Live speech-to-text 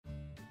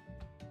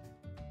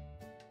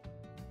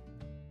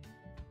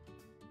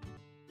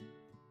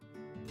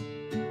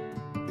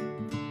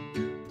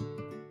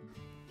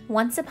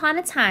Once upon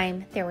a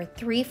time, there were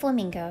 3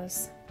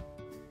 flamingos.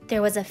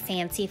 There was a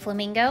fancy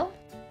flamingo,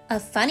 a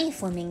funny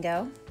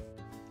flamingo,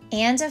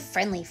 and a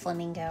friendly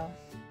flamingo.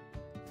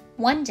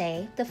 One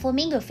day, the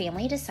flamingo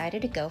family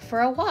decided to go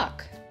for a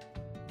walk.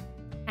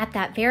 At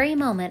that very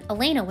moment,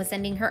 Elena was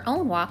ending her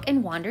own walk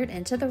and wandered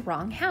into the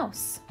wrong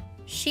house.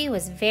 She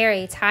was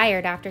very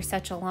tired after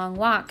such a long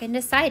walk and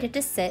decided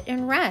to sit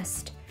and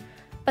rest.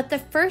 But the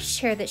first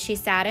chair that she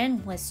sat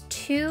in was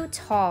too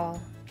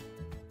tall.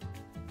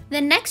 The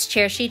next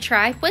chair she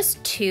tried was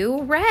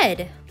too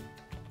red.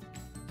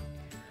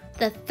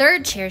 The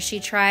third chair she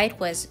tried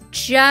was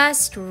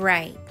just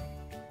right.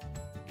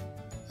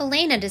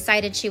 Elena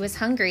decided she was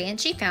hungry and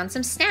she found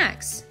some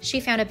snacks. She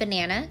found a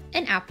banana,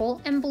 an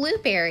apple, and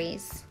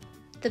blueberries.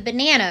 The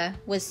banana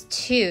was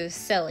too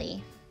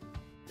silly.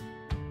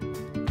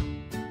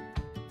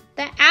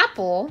 The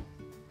apple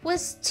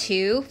was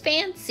too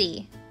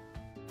fancy.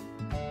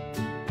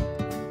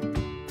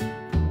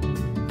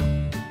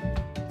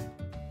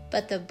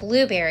 But the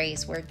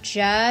blueberries were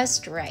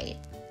just right.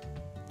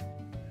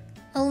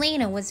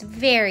 Elena was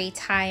very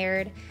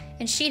tired,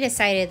 and she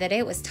decided that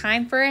it was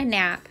time for a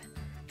nap.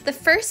 The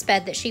first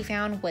bed that she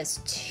found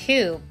was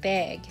too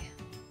big.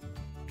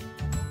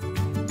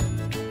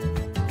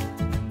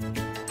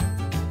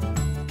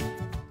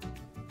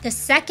 The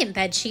second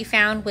bed she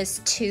found was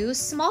too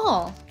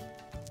small.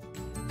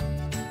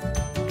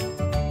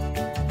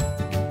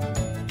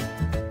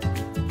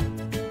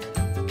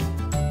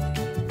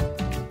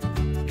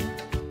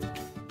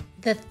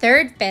 The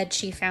third bed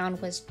she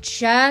found was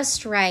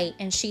just right,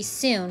 and she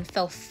soon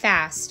fell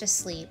fast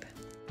asleep.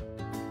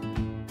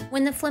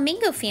 When the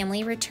flamingo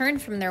family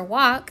returned from their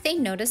walk, they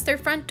noticed their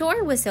front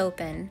door was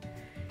open.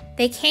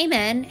 They came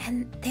in,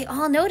 and they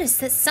all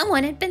noticed that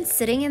someone had been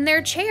sitting in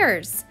their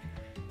chairs.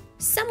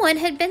 Someone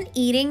had been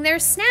eating their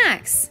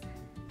snacks.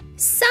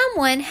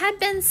 Someone had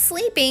been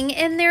sleeping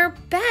in their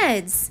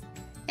beds.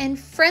 And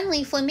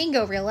friendly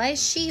flamingo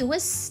realized she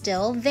was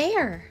still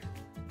there.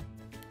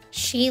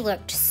 She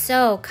looked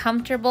so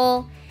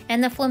comfortable,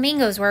 and the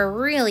flamingos were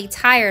really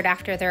tired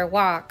after their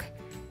walk.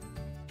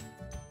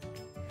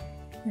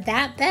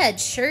 "That bed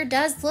sure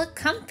does look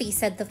comfy,"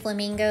 said the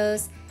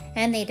flamingos,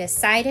 and they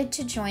decided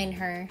to join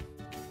her.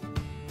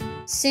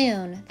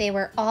 Soon, they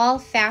were all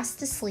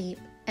fast asleep,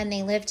 and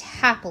they lived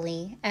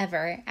happily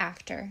ever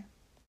after.